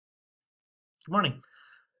Good morning.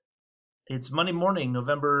 It's Monday morning,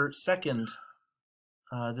 November 2nd.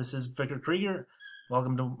 This is Vicar Krieger.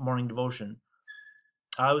 Welcome to Morning Devotion.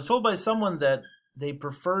 I was told by someone that they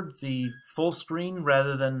preferred the full screen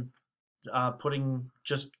rather than putting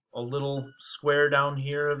just a little square down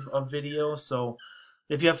here of video. So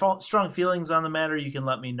if you have strong feelings on the matter, you can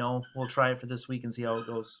let me know. We'll try it for this week and see how it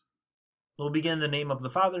goes. We'll begin in the name of the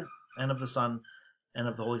Father, and of the Son, and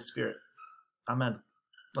of the Holy Spirit. Amen.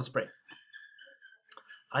 Let's pray.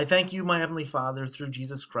 I thank you, my Heavenly Father, through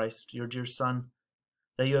Jesus Christ, your dear Son,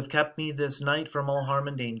 that you have kept me this night from all harm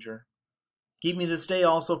and danger. Keep me this day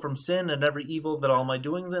also from sin and every evil, that all my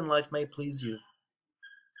doings in life may please you.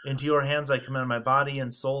 Into your hands I commend my body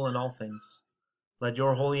and soul and all things. Let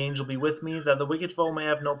your holy angel be with me, that the wicked foe may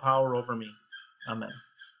have no power over me. Amen.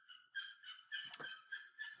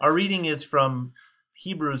 Our reading is from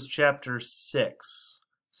Hebrews chapter 6,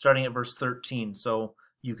 starting at verse 13. So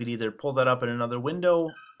you could either pull that up in another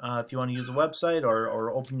window if you want to use a website,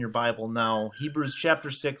 or open your Bible now. Hebrews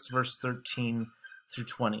chapter 6, verse 13 through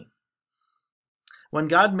 20. When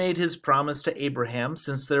God made his promise to Abraham,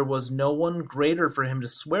 since there was no one greater for him to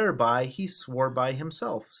swear by, he swore by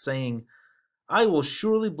himself, saying, I will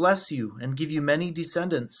surely bless you and give you many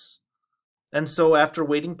descendants. And so, after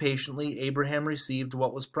waiting patiently, Abraham received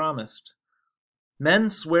what was promised. Men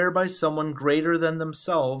swear by someone greater than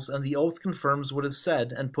themselves, and the oath confirms what is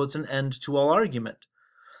said and puts an end to all argument.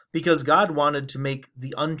 Because God wanted to make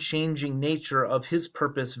the unchanging nature of his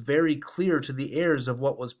purpose very clear to the heirs of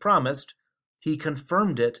what was promised, he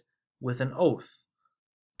confirmed it with an oath.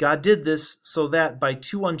 God did this so that by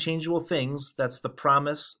two unchangeable things, that's the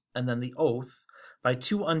promise and then the oath, by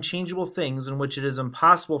two unchangeable things in which it is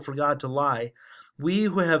impossible for God to lie, we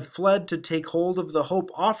who have fled to take hold of the hope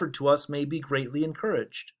offered to us may be greatly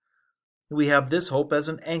encouraged. We have this hope as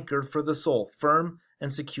an anchor for the soul, firm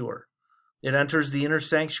and secure. It enters the inner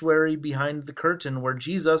sanctuary behind the curtain where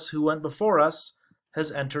Jesus, who went before us,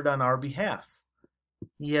 has entered on our behalf.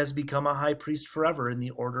 He has become a high priest forever in the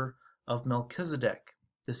order of Melchizedek.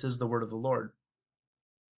 This is the word of the Lord.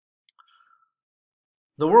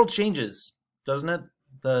 The world changes, doesn't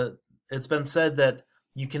it? It's been said that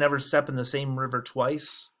you can never step in the same river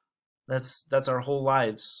twice. That's our whole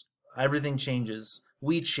lives. Everything changes.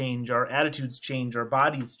 We change, our attitudes change, our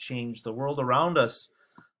bodies change, the world around us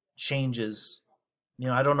changes.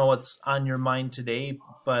 I don't know what's on your mind today,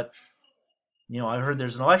 but I heard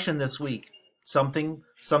there's an election this week. Something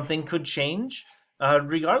could change,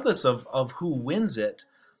 regardless of who wins it.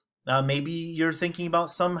 Maybe you're thinking about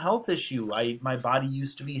some health issue. My body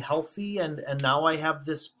used to be healthy, and now I have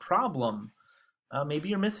this problem. Maybe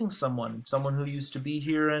you're missing someone who used to be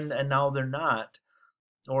here and now they're not.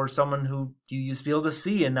 Or someone who you used to be able to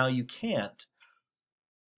see and now you can't.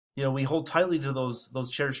 We hold tightly to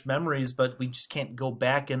those cherished memories, but we just can't go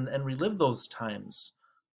back and relive those times.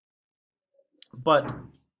 But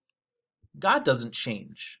God doesn't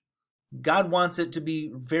change. God wants it to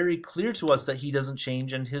be very clear to us that he doesn't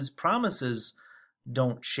change, and his promises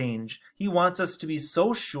don't change. He wants us to be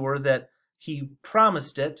so sure that he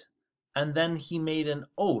promised it, and then he made an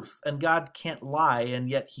oath, and God can't lie, and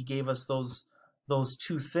yet he gave us those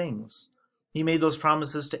two things. He made those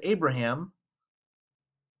promises to Abraham,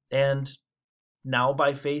 and now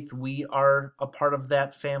by faith we are a part of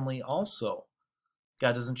that family also.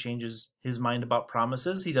 God doesn't change his mind about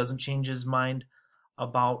promises. He doesn't change his mind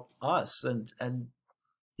about us. And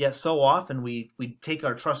yet so often we take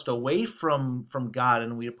our trust away from God,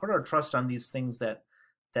 and we put our trust on these things that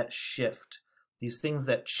shift, these things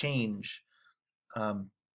that change.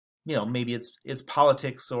 Maybe it's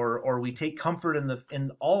politics, or we take comfort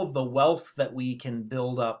in all of the wealth that we can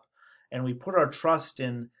build up, and we put our trust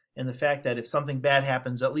in the fact that if something bad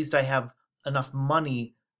happens, at least I have enough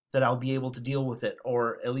money that I'll be able to deal with it,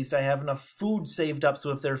 or at least I have enough food saved up,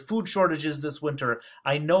 so if there are food shortages this winter,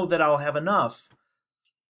 I know that I'll have enough.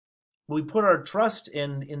 We put our trust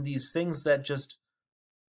in these things that just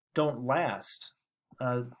don't last.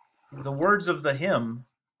 The words of the hymn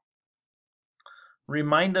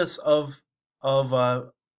remind us of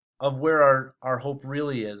where our hope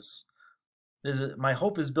really is. My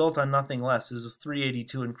hope is built on nothing less. This is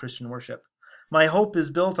 382 in Christian worship. My hope is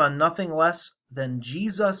built on nothing less than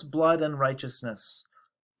Jesus' blood and righteousness.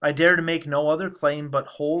 I dare to make no other claim, but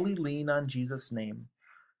wholly lean on Jesus' name.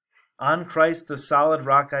 On Christ the solid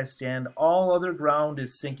rock I stand, all other ground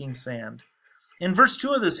is sinking sand. In verse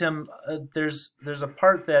 2 of this hymn, there's a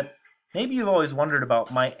part that maybe you've always wondered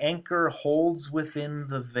about. My anchor holds within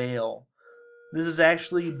the veil. This is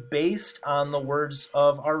actually based on the words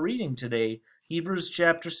of our reading today, Hebrews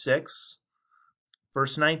chapter 6,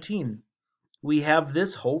 verse 19. We have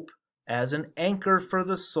this hope as an anchor for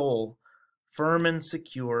the soul, firm and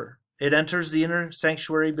secure. It enters the inner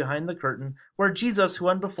sanctuary behind the curtain, where Jesus, who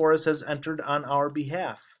went before us, has entered on our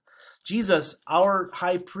behalf. Jesus, our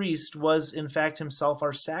high priest, was in fact himself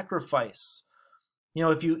our sacrifice.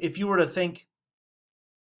 If you were to think,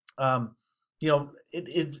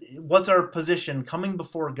 what's our position coming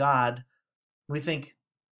before God? We think,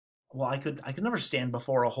 well, I could never stand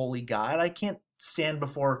before a holy God. I can't stand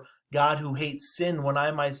before God who hates sin when I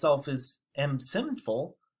myself am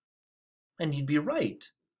sinful. And you'd be right.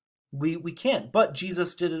 We can't. But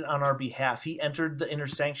Jesus did it on our behalf. He entered the inner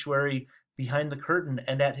sanctuary behind the curtain,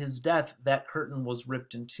 and at his death, that curtain was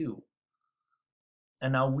ripped in two.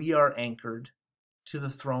 And now we are anchored to the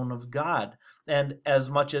throne of God. And as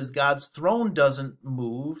much as God's throne doesn't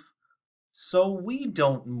move, so we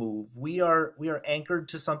don't move. We are anchored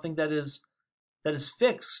to something that is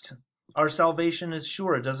fixed. Our salvation is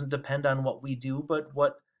sure. It doesn't depend on what we do, but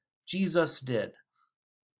what Jesus did.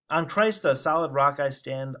 On Christ, the solid rock I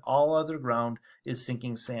stand, all other ground is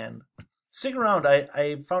sinking sand. Stick around.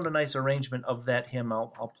 I found a nice arrangement of that hymn.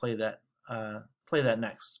 I'll play that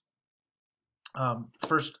next.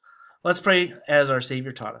 First, let's pray as our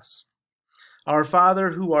Savior taught us. Our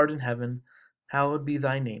Father, who art in heaven, hallowed be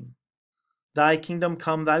thy name. Thy kingdom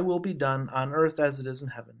come, thy will be done, on earth as it is in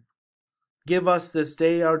heaven. Give us this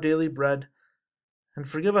day our daily bread, and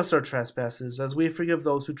forgive us our trespasses, as we forgive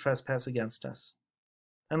those who trespass against us.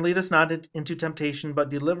 And lead us not into temptation, but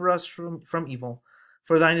deliver us from evil.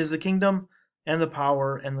 For thine is the kingdom, and the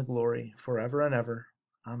power, and the glory, forever and ever.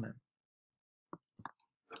 Amen.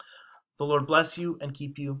 The Lord bless you and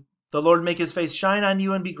keep you. The Lord make his face shine on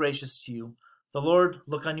you and be gracious to you. The Lord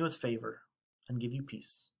look on you with favor and give you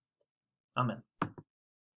peace. Amen.